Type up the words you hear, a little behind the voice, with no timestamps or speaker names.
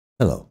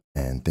Hello,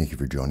 and thank you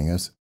for joining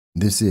us.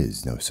 This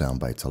is No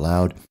Soundbites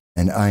Allowed,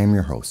 and I am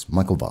your host,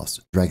 Michael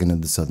Voss, Dragon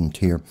of the Southern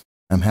Tier.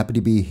 I'm happy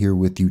to be here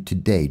with you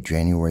today,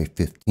 January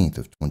 15th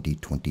of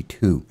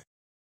 2022,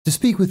 to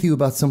speak with you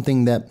about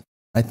something that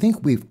I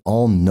think we've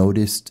all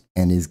noticed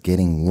and is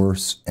getting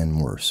worse and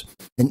worse.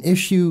 An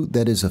issue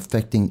that is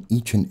affecting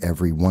each and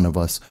every one of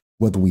us,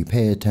 whether we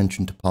pay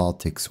attention to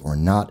politics or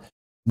not,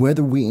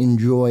 whether we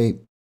enjoy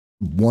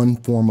one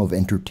form of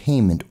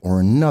entertainment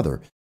or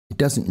another. It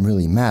doesn't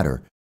really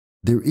matter.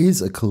 There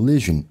is a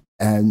collision,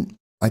 and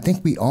I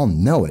think we all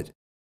know it,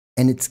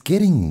 and it's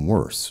getting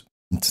worse.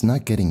 It's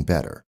not getting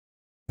better.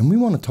 And we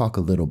want to talk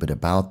a little bit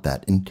about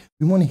that, and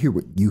we want to hear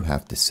what you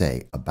have to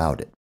say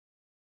about it.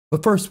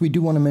 But first, we do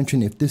want to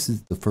mention, if this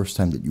is the first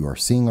time that you are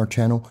seeing our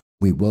channel,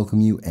 we welcome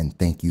you and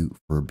thank you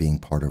for being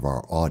part of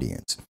our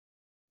audience.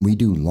 We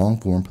do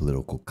long-form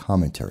political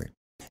commentary,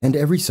 and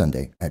every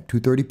Sunday at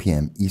 2:30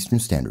 p.m. Eastern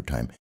Standard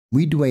Time,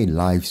 we do a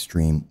live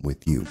stream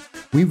with you.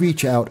 We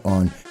reach out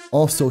on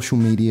all social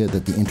media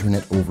that the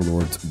internet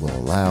overlords will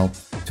allow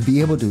to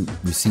be able to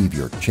receive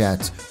your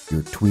chats,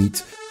 your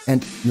tweets,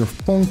 and your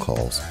phone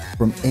calls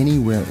from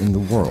anywhere in the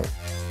world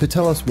to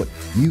tell us what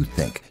you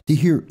think, to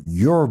hear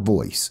your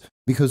voice,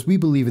 because we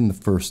believe in the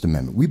First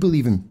Amendment. We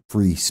believe in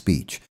free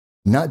speech,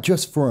 not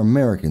just for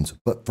Americans,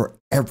 but for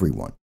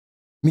everyone.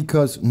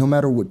 Because no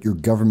matter what your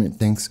government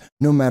thinks,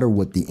 no matter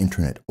what the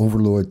internet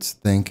overlords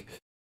think,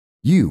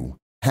 you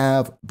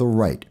have the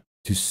right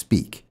to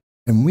speak.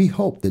 And we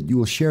hope that you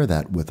will share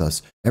that with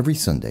us every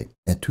Sunday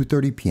at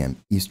 2:30 p.m.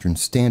 Eastern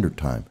Standard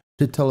Time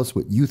to tell us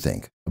what you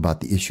think about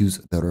the issues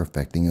that are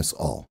affecting us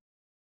all.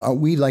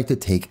 We like to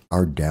take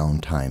our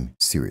downtime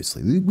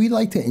seriously. We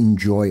like to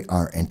enjoy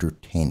our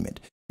entertainment.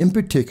 In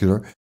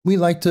particular, we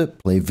like to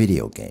play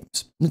video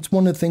games. It's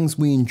one of the things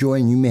we enjoy,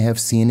 and you may have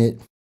seen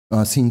it,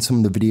 seen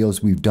some of the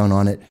videos we've done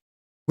on it.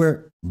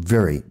 We're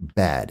very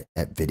bad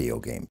at video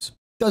games.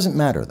 Doesn't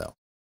matter though.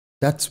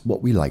 That's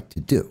what we like to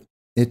do.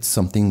 It's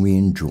something we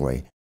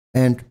enjoy,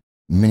 and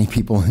many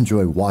people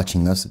enjoy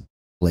watching us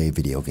play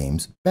video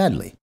games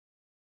badly.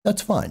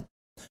 That's fine.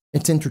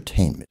 It's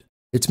entertainment.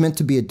 It's meant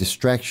to be a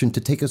distraction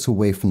to take us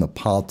away from the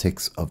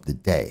politics of the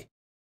day.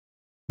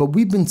 But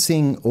we've been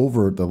seeing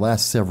over the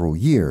last several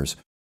years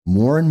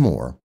more and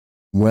more,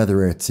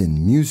 whether it's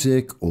in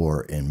music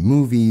or in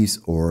movies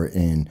or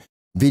in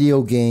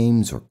video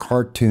games or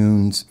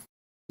cartoons,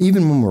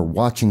 even when we're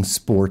watching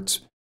sports,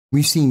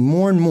 we see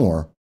more and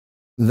more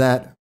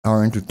that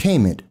our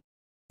entertainment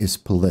is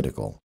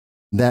political,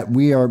 that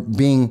we are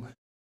being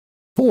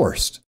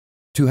forced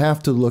to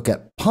have to look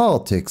at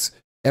politics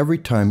every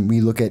time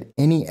we look at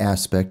any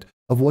aspect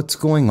of what's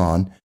going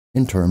on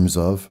in terms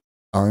of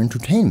our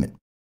entertainment.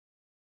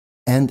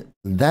 And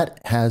that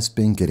has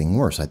been getting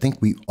worse. I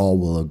think we all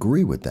will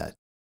agree with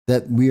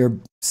that we are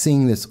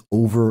seeing this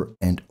over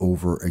and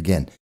over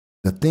again.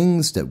 The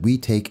things that we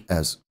take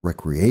as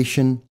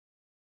recreation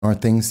are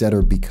things that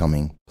are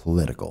becoming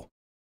political.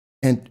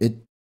 And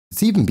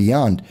it's even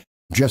beyond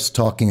just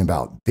talking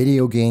about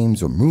video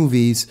games or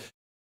movies.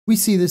 We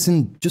see this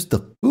in just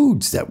the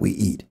foods that we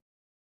eat.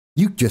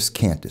 You just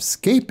can't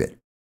escape it.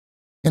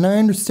 And I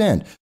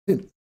understand.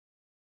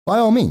 By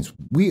all means,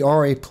 we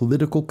are a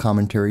political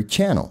commentary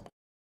channel.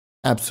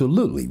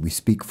 Absolutely, we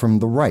speak from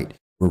the right.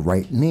 We're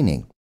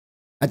right-leaning.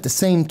 At the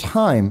same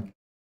time,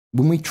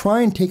 when we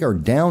try and take our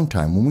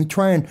downtime, when we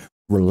try and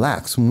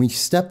relax, when we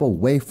step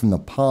away from the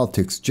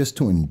politics just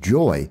to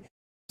enjoy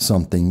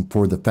something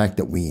for the fact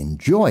that we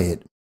enjoy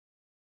it,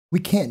 we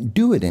can't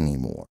do it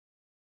anymore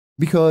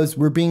because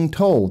we're being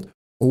told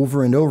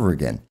over and over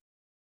again,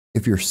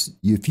 if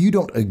you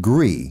don't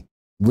agree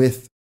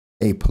with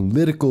a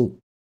political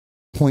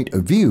point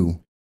of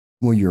view,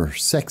 well, you're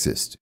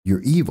sexist,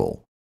 you're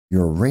evil,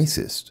 you're a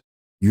racist,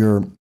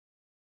 you're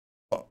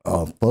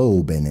a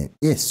phobe and an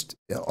ist,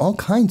 all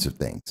kinds of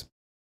things.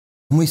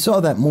 And we saw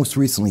that most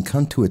recently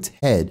come to its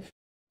head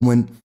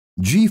when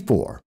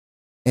G4,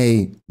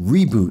 a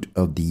reboot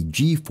of the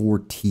G4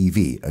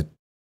 TV, a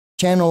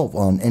channel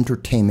on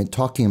entertainment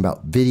talking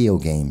about video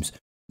games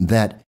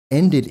that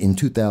ended in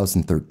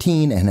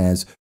 2013 and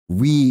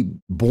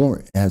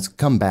has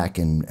come back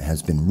and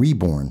has been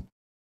reborn.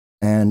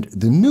 And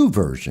the new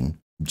version,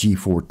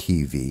 G4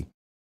 TV,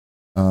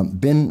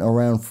 been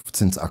around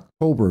since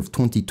October of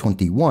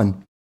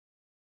 2021.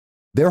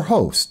 Their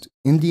host,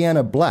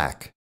 Indiana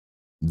Black,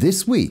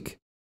 this week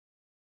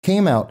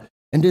came out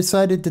and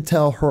decided to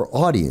tell her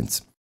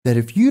audience that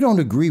if you don't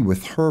agree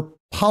with her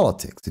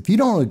politics, if you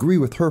don't agree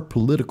with her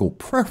political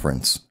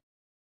preference,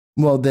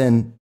 well,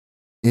 then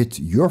it's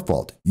your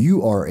fault.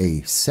 You are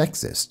a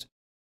sexist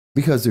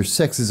because there's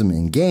sexism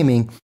in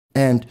gaming,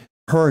 and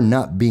her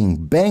not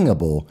being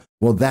bangable,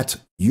 well, that's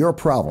your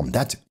problem.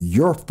 That's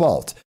your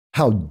fault.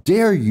 How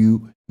dare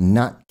you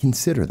not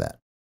consider that?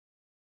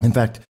 In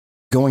fact,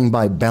 going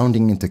by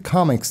Bounding into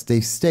Comics, they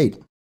state,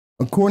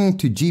 according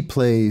to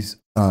Gplay's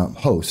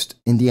host,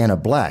 Indiana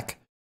Black,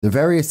 the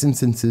various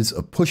instances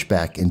of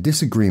pushback and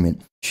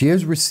disagreement she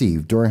has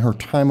received during her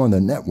time on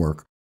the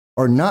network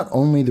are not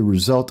only the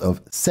result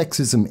of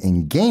sexism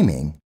in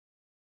gaming,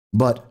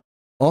 but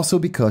Also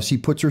because she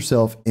puts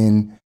herself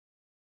in,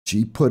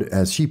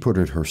 as she put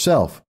it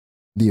herself,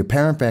 the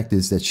apparent fact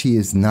is that she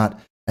is not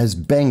as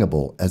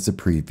bangable as the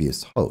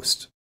previous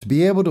host. To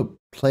be able to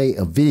play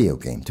a video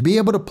game,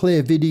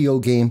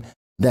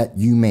 that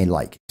you may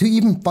like, to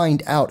even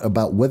find out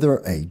about whether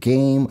a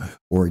game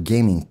or a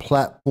gaming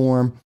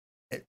platform,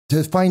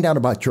 to find out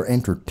about your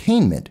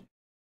entertainment,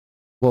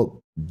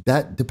 well,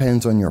 that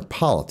depends on your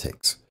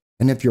politics.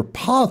 And if your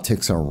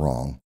politics are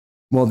wrong,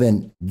 well,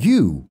 then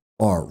you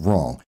are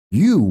wrong.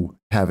 You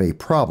have a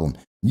problem.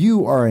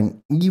 You are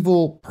an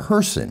evil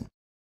person.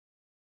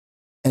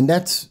 And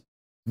that's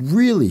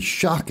really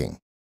shocking.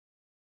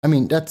 I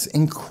mean, that's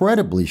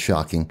incredibly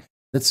shocking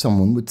that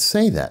someone would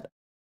say that.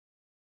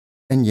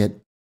 And yet,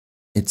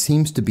 it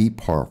seems to be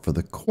par for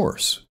the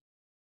course.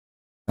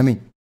 I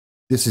mean,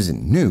 this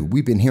isn't new.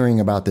 We've been hearing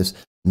about this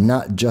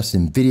not just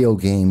in video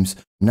games,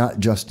 not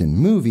just in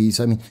movies.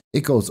 I mean,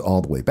 it goes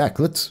all the way back.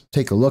 Let's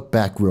take a look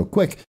back real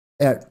quick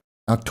at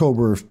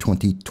October of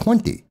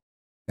 2020.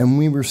 And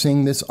we were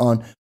seeing this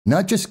on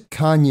not just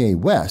Kanye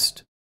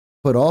West,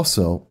 but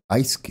also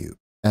Ice Cube,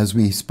 as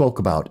we spoke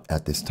about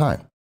at this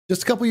time.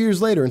 Just a couple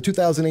years later, in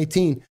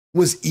 2018,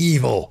 was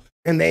evil,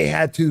 and they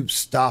had to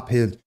stop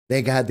him.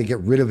 They had to get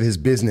rid of his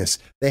business.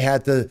 They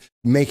had to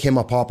make him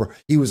a pauper.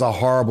 He was a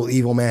horrible,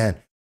 evil man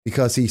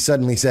because he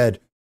suddenly said,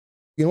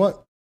 you know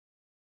what?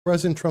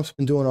 President Trump's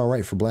been doing all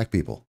right for black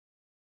people.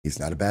 He's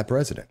not a bad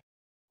president.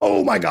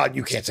 Oh my God,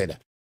 you can't say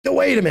that.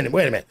 Wait a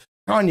minute.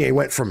 Kanye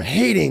went from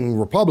hating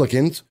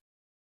Republicans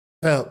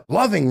to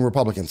loving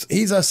Republicans.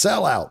 He's a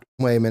sellout.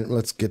 Wait a minute,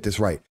 let's get this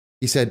right.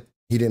 He said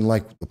he didn't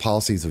like the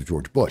policies of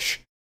George Bush,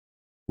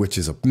 which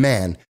is a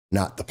man,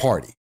 not the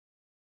party.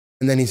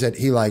 And then he said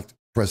he liked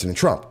President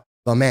Trump,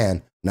 the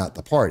man, not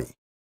the party.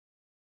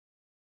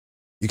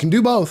 You can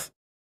do both.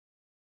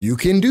 You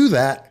can do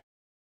that,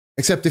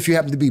 except if you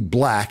happen to be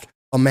black,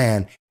 a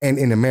man, and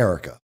in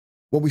America.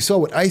 What we saw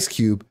with Ice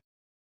Cube,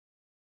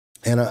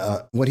 and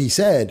what he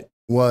said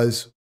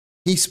was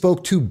he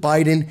spoke to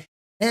Biden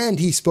and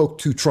he spoke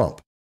to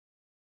Trump.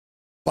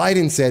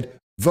 Biden said,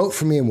 vote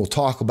for me and we'll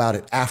talk about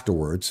it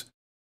afterwards,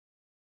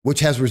 which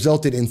has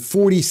resulted in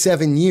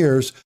 47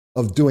 years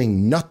of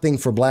doing nothing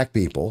for black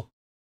people,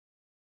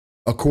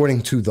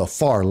 according to the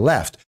far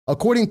left.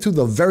 According to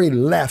the very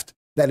left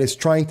that is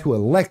trying to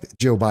elect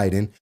Joe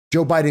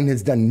Biden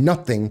has done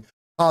nothing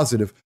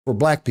positive for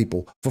black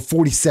people for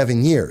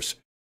 47 years.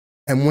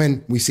 And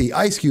when we see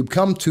Ice Cube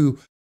come to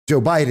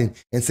Joe Biden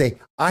and say,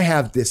 I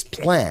have this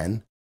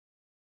plan,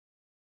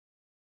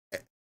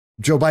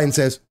 Joe Biden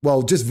says,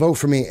 well, just vote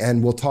for me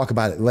and we'll talk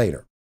about it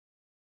later.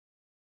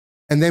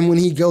 And then when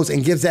he goes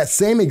and gives that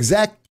same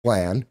exact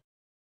plan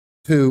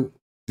to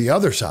the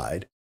other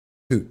side,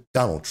 to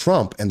Donald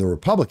Trump and the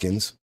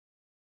Republicans,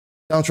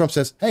 Donald Trump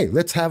says, hey,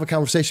 let's have a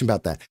conversation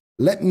about that.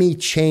 Let me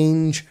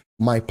change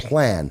my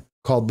plan,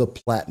 called the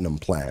Platinum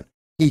Plan.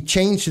 He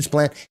changed his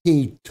plan.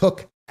 He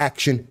took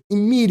action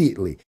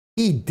immediately.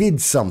 He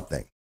did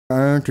something.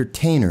 Our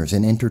entertainers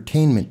and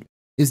entertainment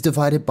is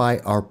divided by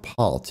our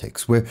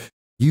politics, where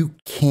you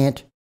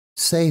can't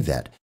say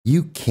that.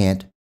 You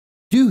can't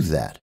do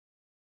that.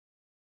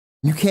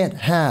 You can't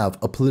have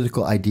a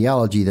political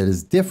ideology that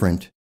is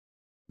different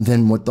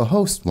than what the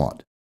hosts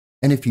want.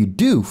 And if you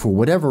do, for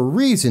whatever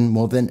reason,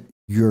 well, then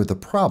you're the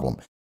problem.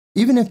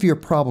 Even if your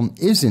problem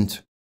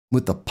isn't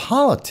with the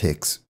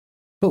politics,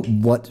 but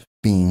what's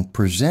being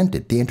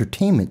presented, the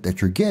entertainment that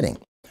you're getting.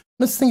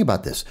 Let's think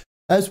about this.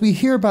 As we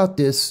hear about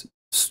this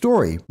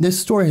story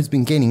has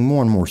been gaining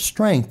more and more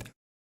strength.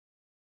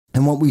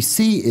 And what we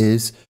see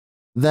is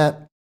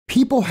that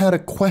people had a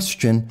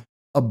question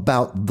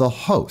about the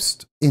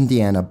host,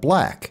 Indiana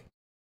Black.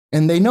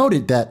 And they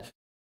noted that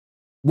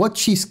what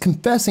she's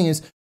confessing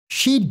is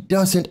she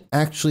doesn't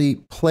actually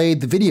play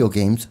the video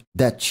games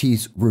that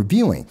she's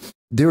reviewing.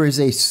 There is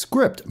a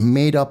script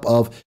made up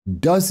of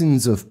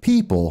dozens of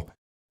people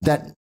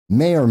that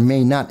may or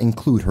may not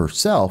include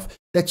herself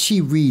that she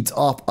reads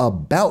off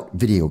about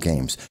video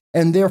games.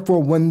 And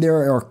therefore, when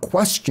there are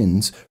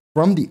questions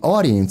from the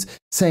audience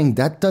saying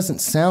that doesn't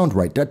sound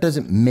right, that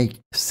doesn't make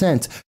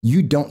sense,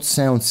 you don't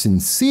sound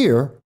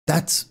sincere,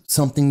 that's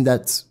something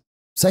that's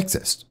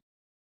sexist.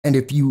 And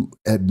if you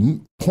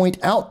point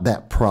out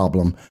that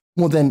problem,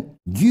 well, then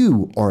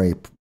you are a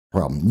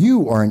problem.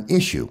 You are an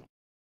issue.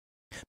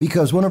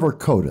 Because one of our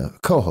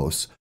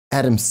co-hosts,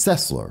 Adam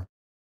Sessler,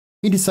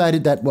 he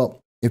decided that, well,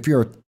 if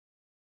you're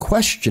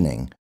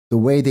questioning the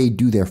way they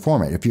do their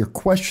format, if you're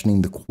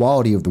questioning the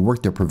quality of the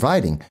work they're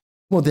providing,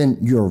 well, then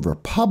you're a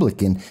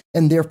Republican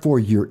and therefore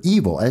you're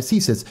evil. As he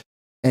says,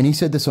 and he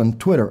said this on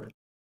Twitter,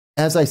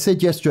 as I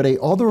said yesterday,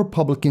 all the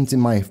Republicans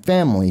in my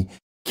family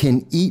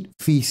can eat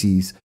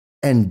feces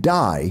and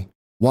die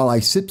while I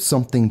sip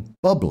something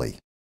bubbly.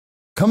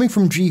 Coming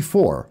from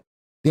G4,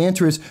 the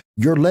answer is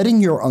you're letting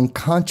your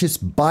unconscious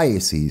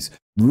biases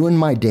ruin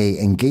my day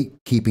and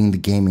gatekeeping the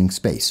gaming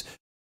space.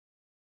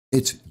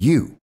 It's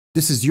you.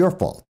 This is your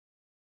fault.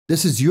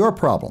 This is your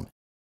problem.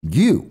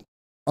 You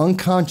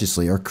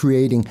unconsciously are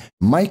creating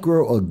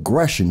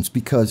microaggressions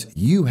because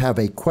you have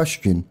a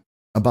question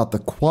about the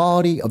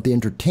quality of the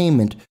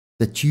entertainment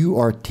that you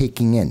are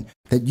taking in,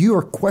 that you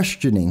are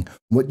questioning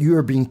what you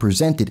are being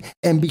presented.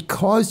 And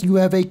because you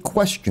have a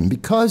question,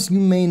 because you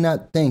may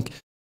not think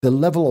the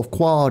level of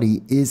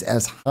quality is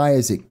as high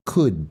as it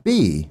could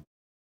be,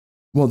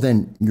 well,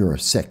 then you're a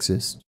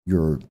sexist,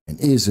 you're an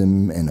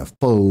ism and a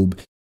phobe,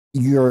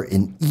 you're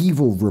an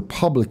evil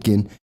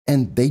Republican,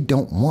 and they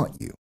don't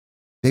want you.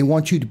 They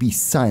want you to be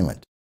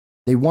silent.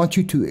 They want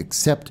you to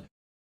accept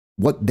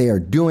what they are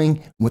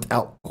doing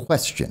without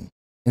question.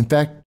 In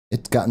fact,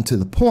 it's gotten to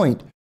the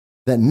point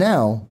that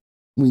now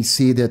we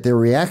see that their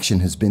reaction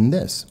has been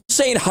this.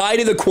 Saying hi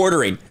to the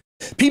quartering.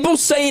 People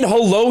saying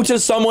hello to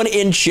someone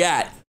in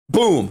chat.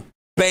 Boom.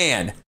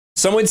 Banned.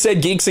 Someone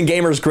said geeks and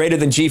gamers greater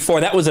than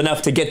G4. That was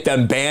enough to get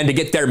them banned, to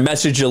get their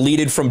message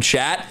deleted from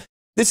chat.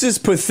 This is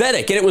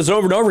pathetic, and it was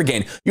over and over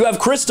again. You have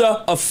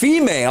Krista, a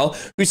female,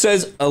 who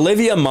says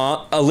Olivia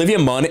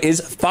Munn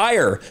is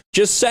fire.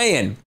 Just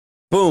saying.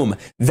 Boom,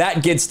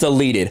 that gets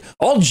deleted.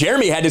 All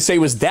Jeremy had to say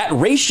was that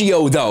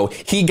ratio, though,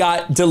 he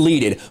got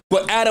deleted.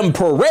 But Adam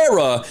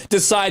Pereira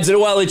decides that,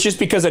 well, it's just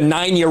because of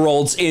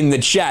 9-year-olds in the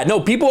chat. No,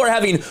 people are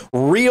having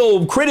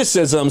real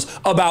criticisms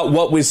about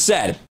what was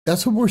said.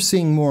 That's what we're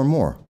seeing more and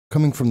more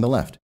coming from the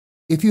left.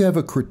 If you have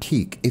a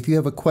critique, if you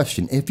have a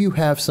question, if you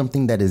have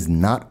something that is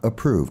not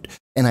approved,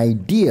 an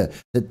idea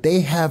that they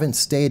haven't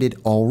stated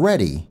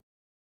already,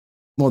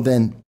 well,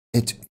 then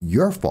it's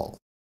your fault.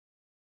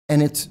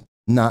 And it's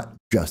not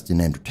just in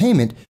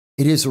entertainment,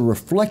 it is a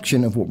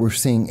reflection of what we're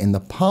seeing in the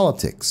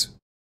politics.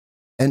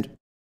 And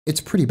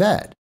it's pretty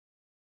bad.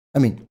 I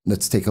mean,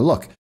 let's take a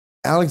look.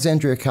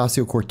 Alexandria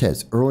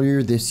Ocasio-Cortez,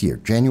 earlier this year,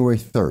 January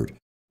 3rd,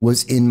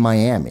 was in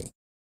Miami.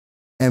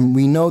 And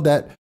we know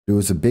that there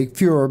was a big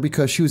furor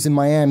because she was in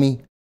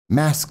Miami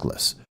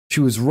maskless. She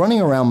was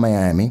running around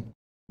Miami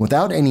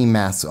without any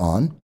masks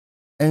on,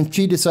 and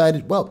she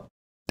decided, well,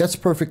 that's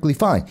perfectly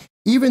fine.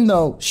 Even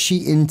though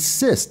she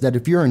insists that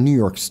if you're in New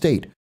York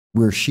State,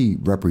 where she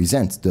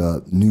represents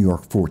the New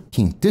York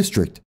 14th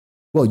District,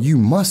 well, you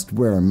must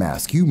wear a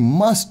mask. You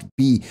must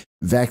be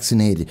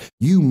vaccinated.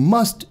 You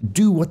must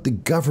do what the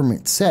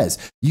government says.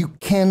 You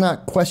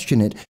cannot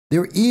question it.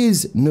 There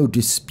is no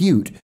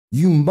dispute.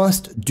 You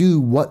must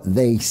do what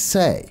they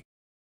say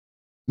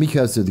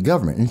because of the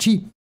government. And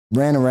she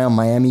ran around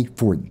Miami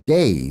for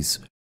days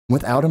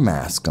without a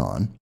mask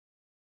on.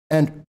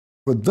 And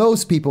for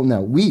those people,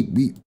 now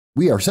we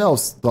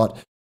ourselves thought,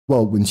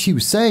 well, when she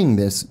was saying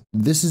this,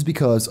 this is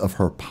because of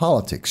her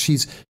politics.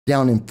 She's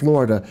down in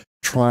Florida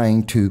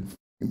trying to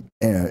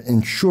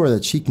ensure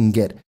that she can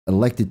get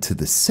elected to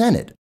the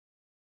Senate.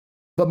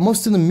 But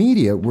most of the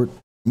media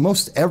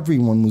most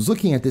everyone was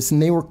looking at this,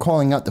 and they were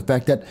calling out the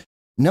fact that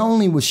not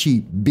only was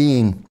she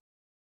being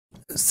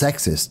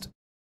sexist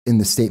in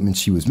the statements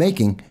she was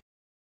making,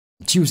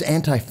 she was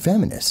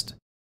anti-feminist.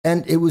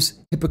 And it was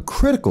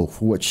hypocritical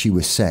for what she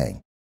was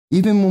saying.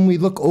 Even when we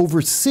look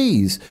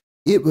overseas,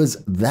 it was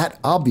that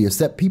obvious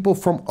that people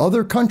from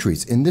other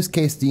countries, in this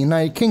case the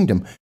United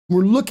Kingdom,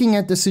 were looking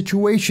at the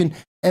situation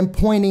and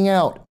pointing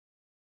out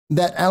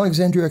that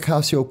Alexandria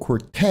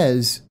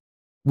Ocasio-Cortez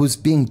was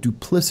being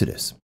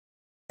duplicitous.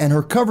 And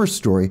her cover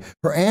story,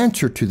 her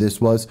answer to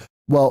this was,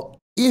 well,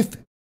 if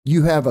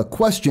you have a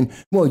question,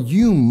 well,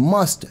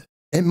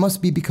 it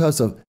must be because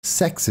of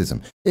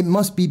sexism. It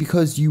must be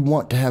because you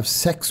want to have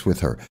sex with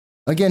her.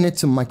 Again,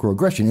 it's a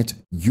microaggression. It's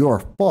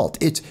your fault.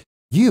 It's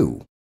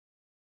you.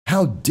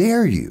 How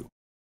dare you?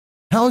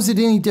 How is it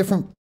any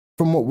different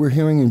from what we're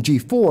hearing in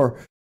G4,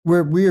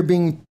 where we are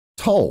being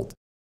told,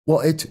 well,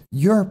 it's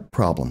your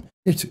problem.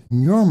 It's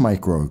your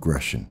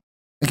microaggression.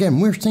 Again,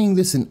 we're seeing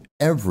this in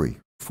every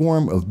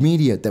form of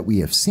media that we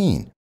have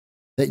seen,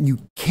 that you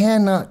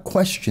cannot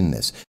question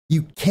this.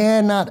 You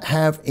cannot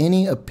have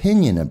any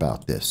opinion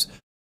about this.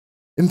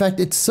 In fact,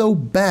 it's so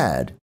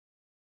bad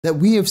that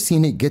we have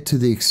seen it get to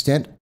the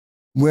extent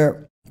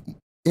where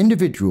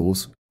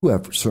individuals who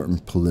have certain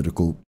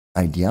political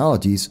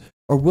ideologies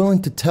are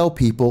willing to tell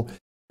people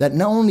that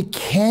not only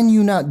can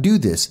you not do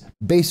this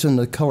based on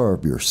the color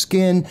of your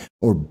skin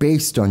or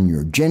based on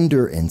your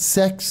gender and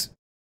sex,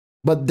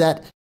 but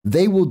that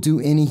they will do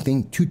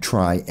anything to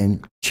try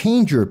and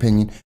change your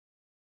opinion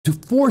to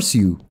force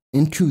you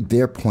into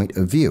their point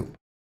of view.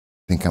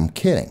 Think I'm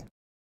kidding?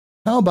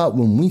 How about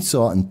when we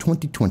saw in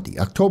 2020,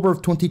 October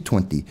of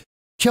 2020,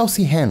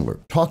 Chelsea Handler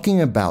talking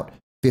about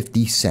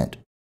 50 Cent?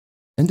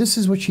 And this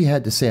is what she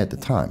had to say at the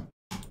time.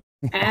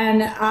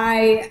 And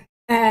I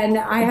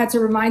had to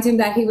remind him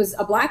that he was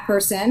a black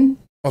person,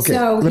 okay,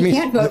 so he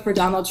can't vote for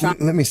Donald Trump.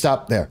 Let me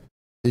stop there.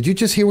 Did you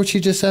just hear what she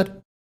just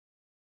said?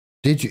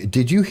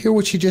 Did you hear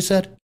what she just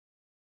said?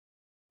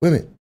 Wait a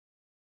minute.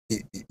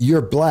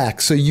 You're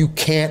black, so you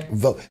can't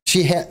vote.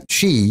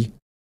 Chelsea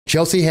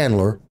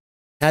Handler,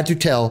 had to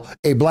tell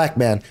a black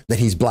man that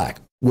he's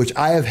black, which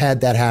I have had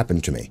that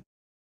happen to me.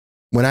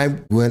 When I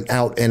went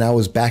out and I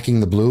was backing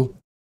the blue,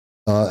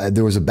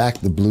 there was a Back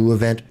the Blue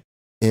event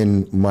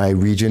in my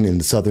region in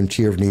the southern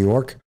tier of New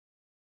York.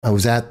 I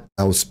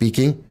was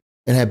speaking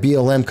and had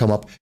BLM come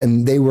up,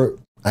 and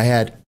I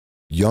had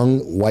young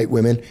white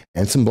women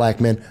and some black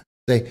men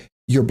say,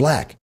 "You're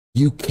black.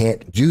 you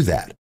can't do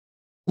that.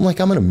 I'm like,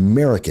 I'm an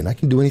American. I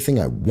can do anything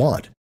I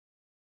want.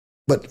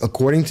 But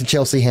according to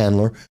Chelsea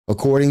Handler,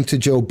 according to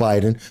Joe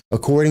Biden,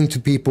 according to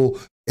people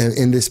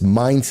in this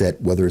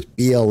mindset, whether it's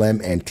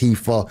BLM,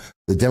 Antifa,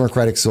 the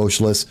Democratic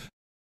Socialists,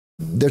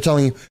 they're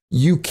telling you,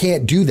 you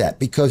can't do that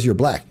because you're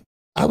black.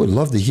 I would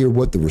love to hear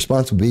what the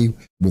response would be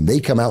when they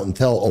come out and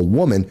tell a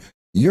woman,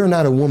 you're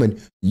not a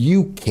woman,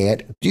 you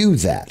can't do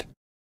that.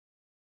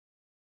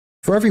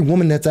 For every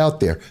woman that's out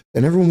there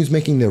and everyone who's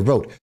making their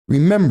vote,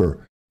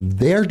 remember,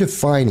 they're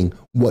defining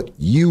what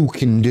you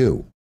can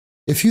do.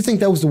 If you think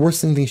that was the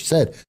worst thing they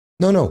said,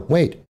 no,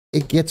 wait,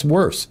 it gets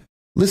worse.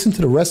 Listen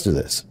to the rest of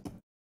this.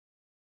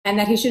 And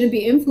that he shouldn't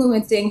be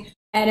influencing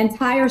an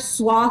entire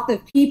swath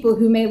of people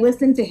who may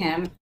listen to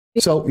him.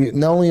 So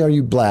not only are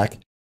you black,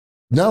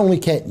 not only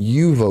can't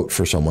you vote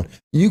for someone,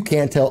 you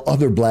can't tell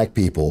other black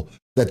people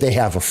that they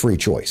have a free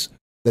choice,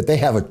 that they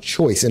have a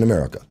choice in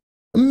America.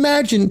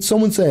 Imagine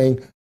someone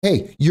saying,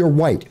 hey, you're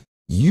white,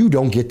 you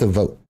don't get to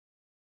vote.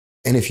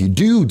 And if you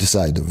do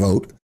decide to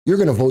vote, you're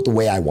going to vote the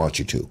way I want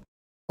you to.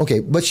 Okay,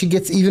 but she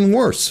gets even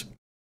worse.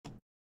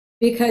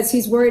 Because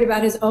he's worried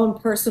about his own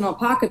personal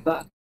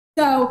pocketbook.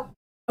 So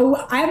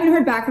I haven't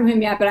heard back from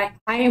him yet, but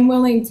I am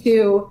willing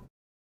to,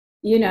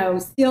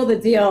 seal the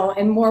deal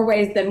in more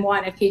ways than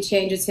one if he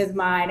changes his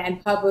mind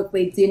and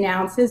publicly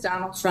denounces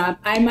Donald Trump.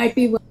 I might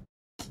be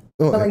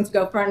willing to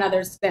go for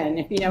another spin,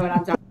 if you know what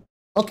I'm talking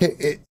about.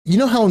 Okay, you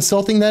know how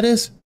insulting that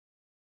is?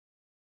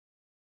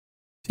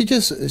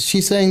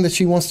 She's saying that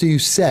she wants to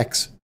use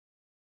sex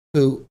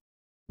to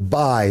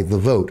buy the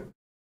vote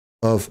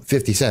of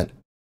 50 Cent,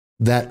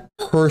 that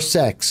her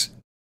sex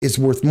is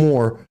worth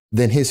more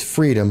than his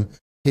freedom,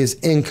 his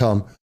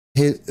income,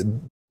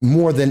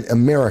 more than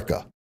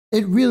America.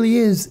 It really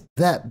is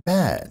that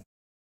bad.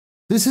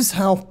 This is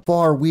how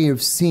far we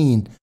have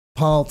seen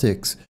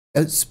politics,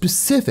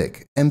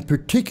 specific and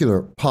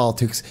particular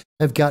politics,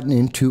 have gotten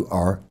into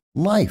our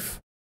life.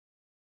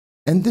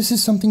 And this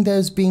is something that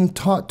is being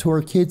taught to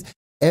our kids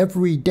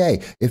every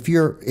day. If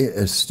you're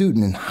a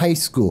student in high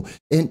school,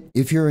 and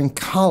if you're in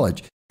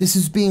college, this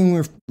is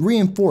being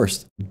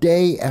reinforced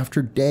day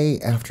after day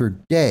after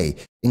day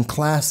in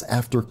class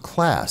after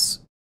class.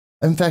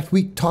 In fact,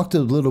 we talked a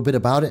little bit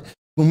about it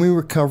when we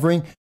were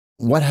covering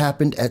what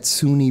happened at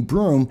SUNY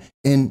Broome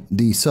in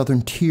the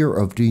southern tier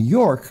of New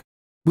York,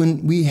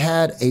 when we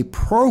had a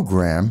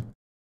program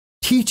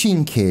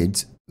teaching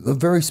kids a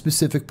very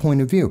specific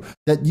point of view,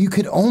 that you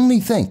could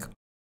only think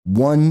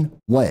one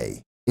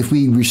way. If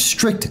we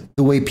restrict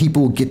the way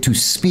people get to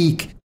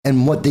speak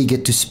and what they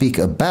get to speak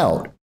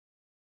about,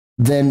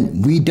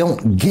 then we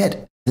don't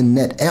get the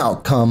net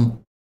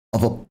outcome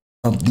of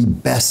the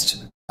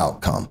best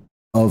outcome,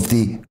 of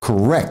the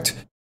correct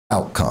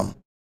outcome,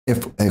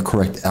 if a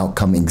correct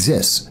outcome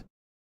exists.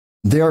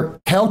 They're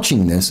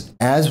couching this,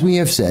 as we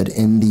have said,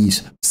 in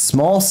these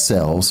small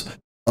cells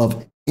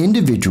of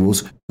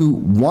individuals who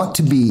want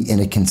to be in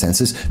a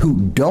consensus, who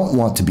don't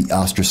want to be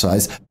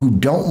ostracized, who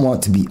don't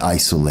want to be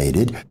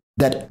isolated,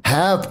 that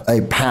have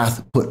a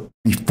path put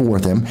before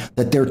them,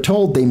 that they're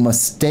told they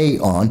must stay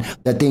on,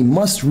 that they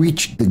must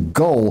reach the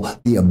goal,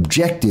 the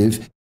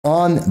objective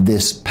on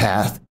this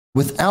path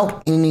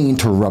without any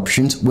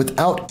interruptions,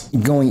 without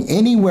going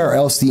anywhere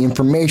else the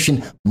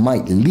information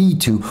might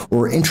lead to,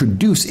 or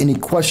introduce any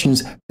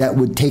questions that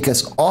would take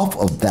us off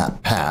of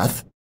that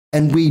path.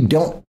 And we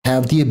don't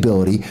have the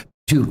ability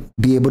to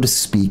be able to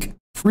speak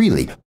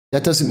freely.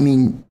 That doesn't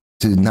mean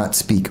to not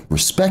speak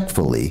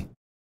respectfully,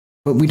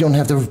 but we don't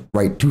have the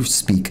right to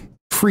speak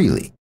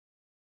freely.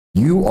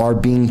 You are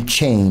being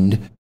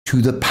chained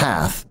to the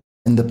path,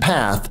 and the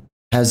path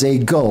has a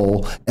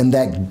goal, and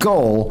that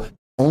goal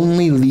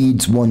only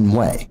leads one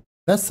way.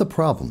 That's the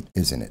problem,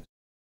 isn't it?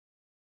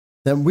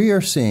 That we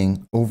are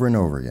seeing over and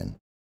over again.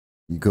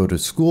 You go to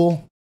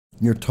school,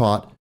 you're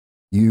taught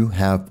you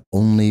have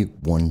only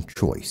one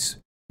choice.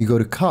 You go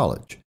to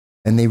college,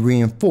 and they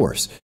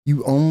reinforce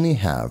you only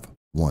have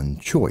one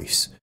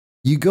choice.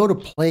 You go to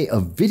play a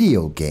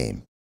video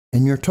game,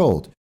 and you're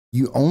told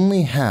you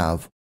only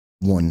have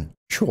one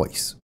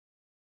choice.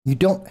 You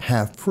don't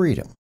have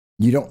freedom.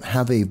 You don't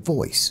have a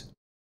voice.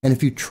 And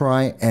if you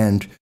try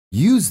and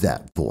use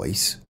that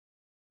voice,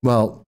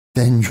 well,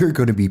 then you're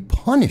going to be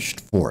punished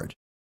for it.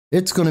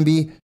 It's going to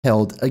be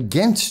held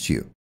against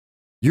you.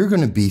 You're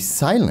going to be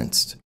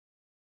silenced.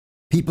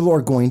 People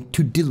are going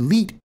to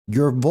delete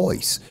your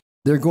voice.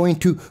 They're going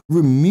to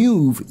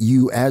remove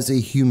you as a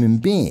human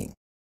being.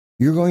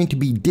 You're going to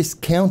be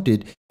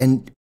discounted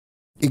and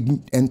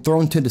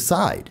thrown to the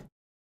side.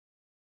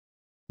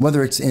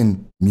 Whether it's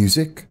in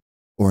music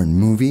or in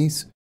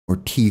movies or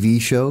TV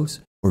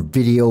shows or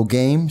video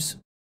games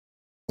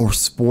or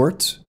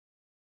sports,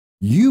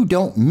 you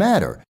don't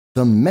matter.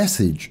 The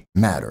message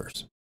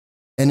matters.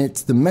 And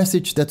it's the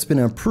message that's been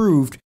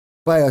approved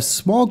by a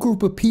small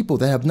group of people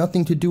that have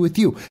nothing to do with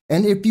you.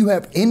 And if you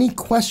have any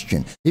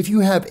question, if you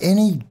have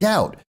any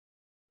doubt,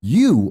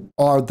 you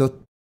are the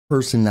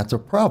person that's a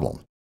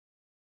problem.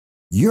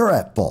 You're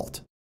at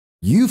fault.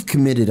 You've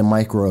committed a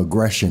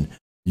microaggression.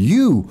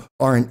 You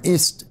are an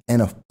ist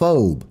and a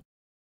phobe.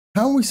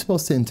 How are we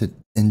supposed to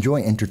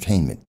enjoy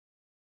entertainment?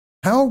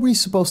 How are we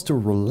supposed to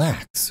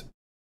relax?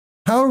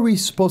 How are we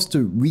supposed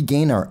to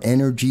regain our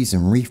energies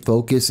and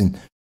refocus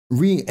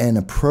and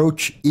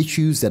approach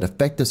issues that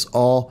affect us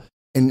all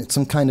in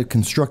some kind of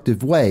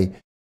constructive way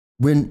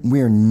when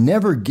we're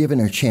never given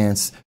a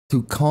chance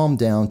to calm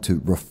down,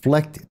 to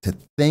reflect, to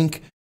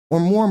think, or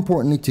more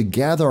importantly, to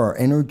gather our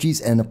energies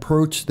and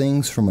approach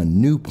things from a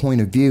new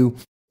point of view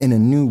in a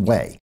new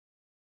way?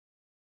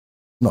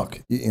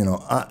 Look,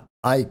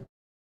 I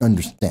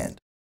understand.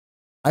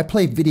 I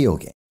play video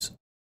games.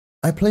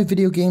 I play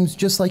video games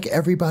just like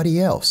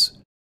everybody else.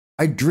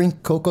 I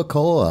drink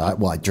Coca-Cola.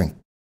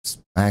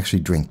 I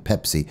actually drink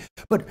Pepsi,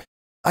 but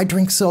I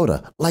drink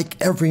soda like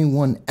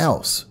everyone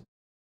else.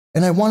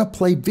 And I want to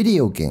play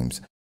video games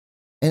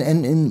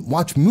and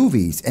watch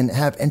movies and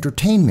have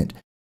entertainment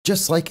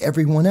just like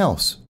everyone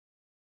else.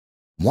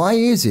 Why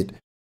is it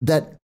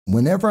that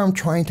whenever I'm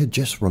trying to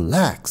just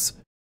relax,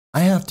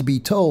 I have to be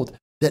told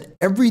that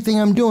everything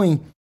I'm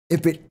doing,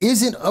 if it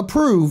isn't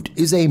approved,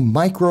 is a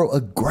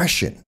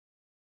microaggression?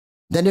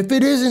 That if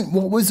it isn't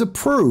what was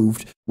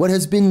approved, what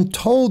has been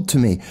told to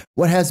me,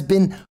 what has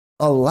been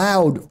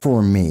allowed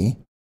for me,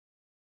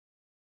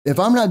 if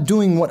I'm not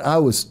doing what I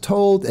was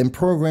told and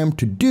programmed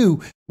to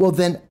do, well,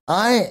 then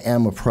I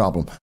am a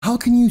problem. How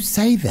can you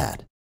say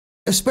that?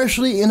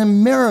 Especially in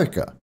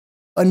America,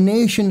 a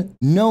nation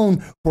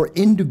known for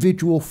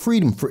individual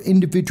freedom, for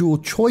individual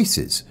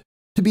choices,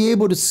 to be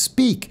able to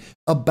speak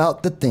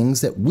about the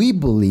things that we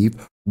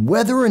believe,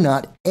 whether or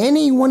not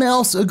anyone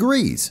else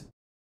agrees.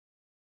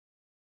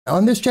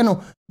 On this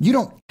channel, you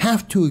don't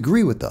have to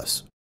agree with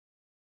us.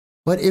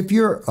 But if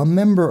you're a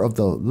member of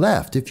the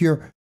left, if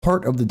you're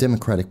part of the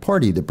Democratic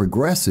Party, the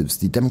progressives,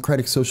 the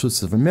Democratic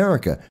Socialists of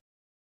America,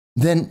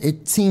 then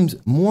it seems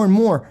more and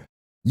more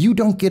you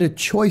don't get a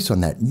choice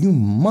on that. You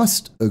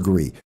must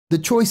agree. The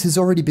choice has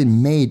already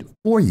been made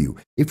for you.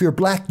 If you're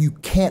black, you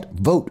can't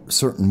vote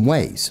certain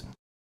ways.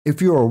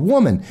 If you're a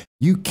woman,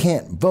 you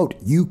can't vote.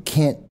 You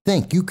can't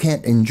think. You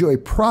can't enjoy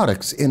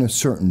products in a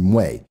certain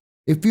way.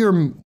 If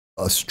you're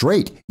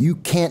straight, you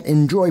can't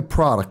enjoy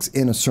products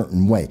in a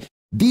certain way.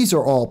 These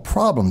are all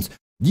problems.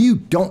 You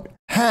don't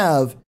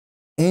have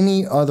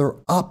any other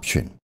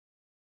option,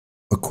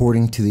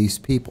 according to these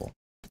people.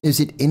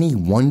 Is it any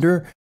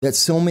wonder that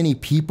so many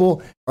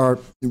people are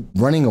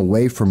running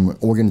away from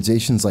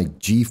organizations like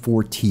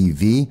G4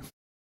 TV?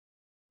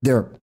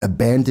 They're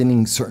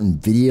abandoning certain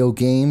video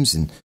games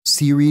and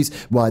series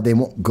while they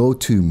won't go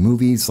to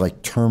movies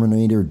like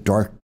Terminator,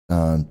 Dark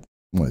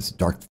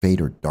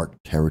Fate or Dark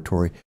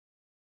Territory.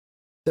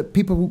 That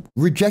people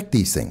reject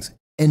these things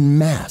en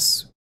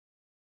masse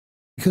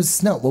because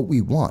it's not what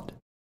we want,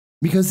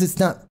 because it's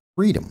not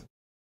freedom.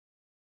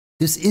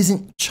 This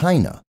isn't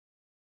China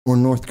or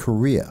North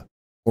Korea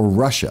or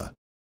Russia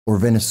or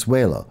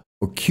Venezuela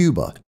or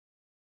Cuba.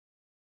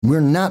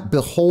 We're not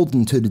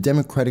beholden to the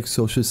Democratic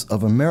Socialists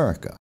of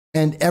America.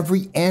 And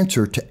every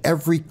answer to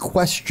every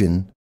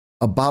question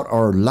about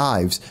our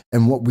lives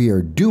and what we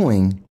are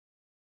doing,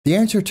 the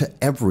answer to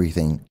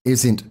everything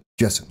isn't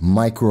just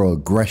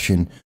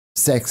microaggression,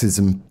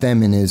 sexism,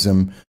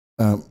 feminism,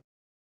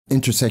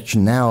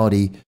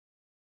 intersectionality,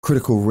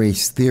 critical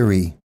race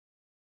theory,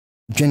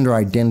 gender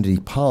identity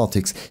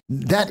politics.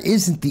 That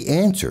isn't the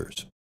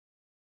answers.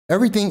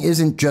 Everything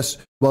isn't just,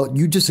 well,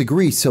 you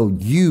disagree, so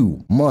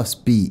you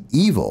must be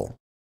evil.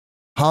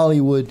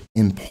 Hollywood,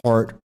 in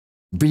part,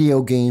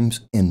 video games,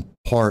 in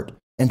part,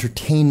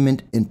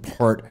 entertainment, in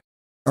part,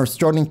 are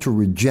starting to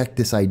reject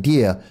this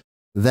idea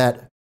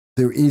that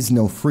there is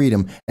no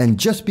freedom. And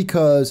just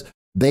because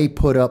they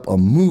put up a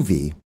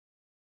movie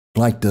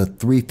like the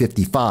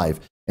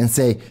 355 and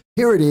say,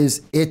 here it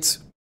is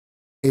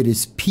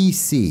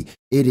PC,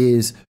 it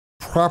is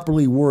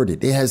properly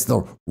worded, it has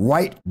the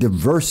right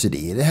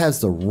diversity, it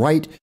has the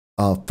right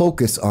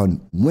focus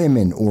on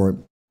women or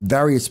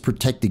various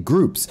protected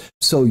groups.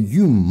 So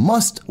you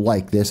must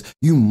like this,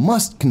 you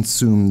must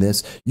consume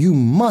this, you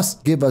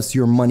must give us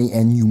your money,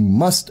 and you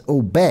must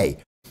obey.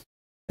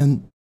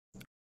 And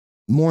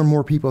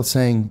more people are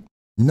saying,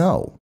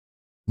 no,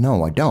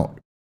 I don't.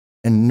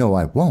 And no,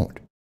 I won't.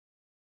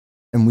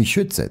 And we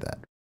should say that.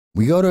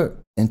 We go to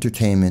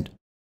entertainment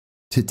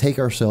to take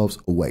ourselves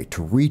away,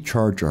 to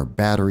recharge our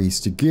batteries,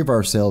 to give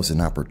ourselves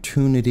an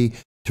opportunity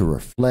to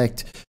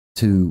reflect,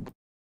 to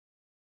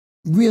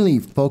really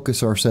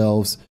focus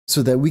ourselves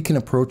so that we can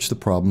approach the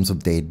problems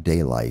of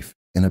day-to-day life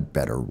in a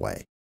better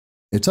way.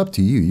 It's up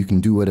to you. You can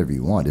do whatever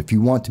you want. If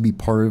you want to be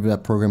part of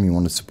that program, you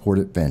want to support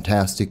it,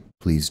 fantastic,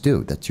 please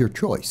do. That's your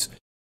choice.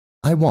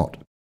 I won't.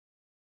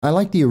 I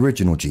like the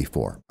original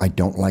G4. I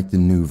don't like the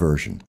new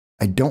version.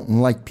 I don't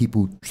like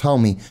people who tell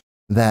me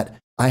that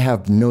I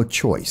have no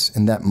choice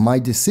and that my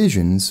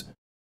decisions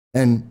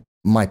and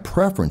my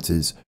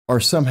preferences are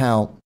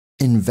somehow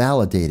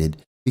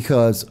invalidated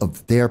because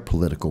of their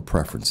political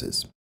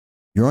preferences.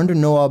 You're under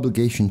no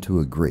obligation to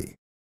agree.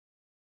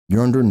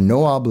 You're under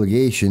no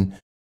obligation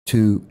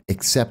to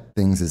accept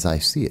things as I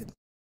see it,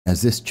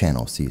 as this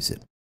channel sees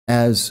it,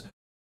 as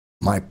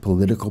my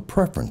political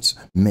preference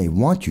may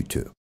want you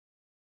to.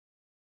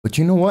 But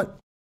you know what?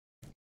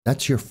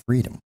 That's your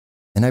freedom.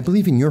 And I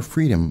believe in your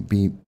freedom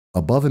be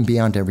above and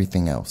beyond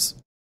everything else.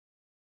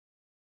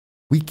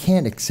 We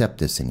can't accept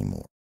this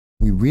anymore.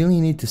 We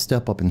really need to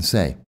step up and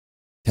say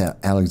to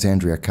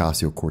Alexandria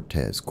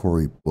Ocasio-Cortez,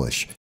 Cori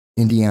Bush,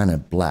 Indiana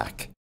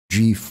Black,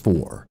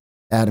 G4,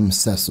 Adam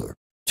Sessler,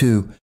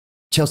 to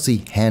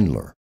Chelsea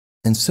Handler,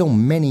 and so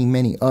many,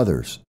 many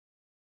others.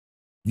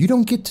 You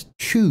don't get to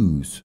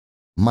choose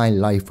my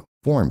life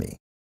for me.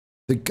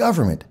 The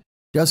government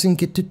doesn't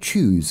get to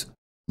choose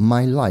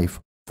my life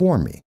for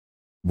me.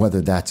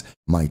 Whether that's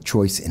my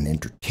choice in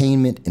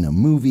entertainment, in a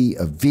movie,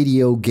 a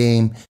video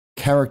game,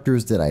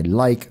 characters that I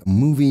like,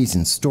 movies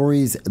and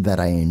stories that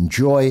I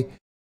enjoy.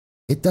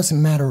 It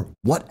doesn't matter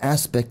what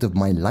aspect of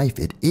my life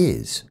it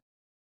is.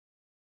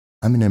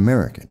 I'm an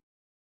American.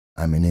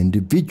 I'm an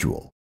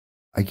individual.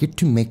 I get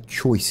to make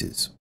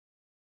choices.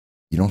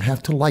 You don't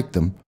have to like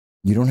them.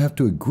 You don't have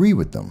to agree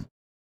with them.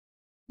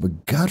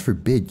 But God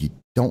forbid you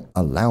don't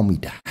allow me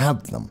to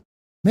have them.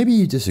 Maybe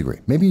you disagree.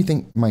 Maybe you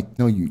think, Mike,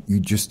 no, you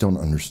just don't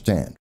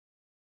understand.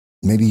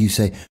 Maybe you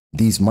say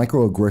these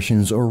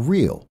microaggressions are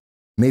real.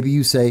 Maybe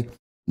you say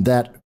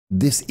that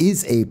this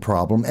is a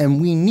problem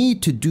and we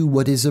need to do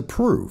what is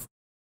approved.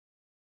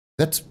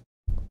 That's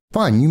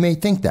fine. You may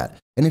think that.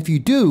 And if you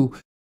do,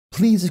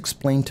 please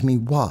explain to me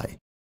why.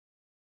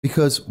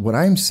 Because what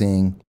I'm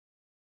seeing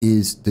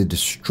is the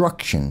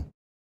destruction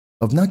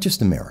of not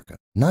just America,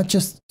 not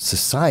just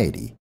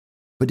society,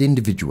 but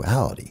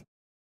individuality.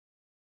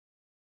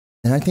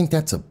 And I think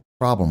that's a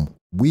problem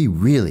we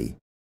really,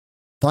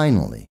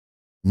 finally,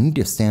 need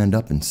to stand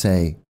up and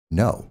say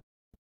no.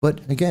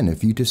 But again,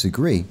 if you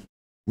disagree,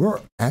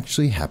 we're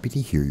actually happy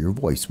to hear your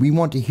voice. We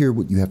want to hear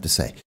what you have to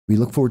say. We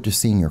look forward to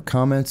seeing your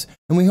comments,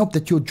 and we hope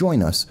that you'll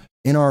join us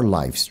in our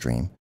live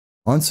stream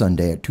on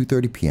Sunday at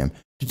 2:30 p.m.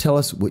 to tell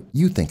us what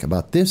you think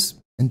about this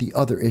and the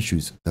other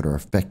issues that are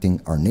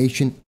affecting our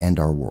nation and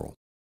our world.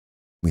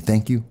 We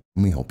thank you,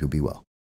 and we hope you'll be well.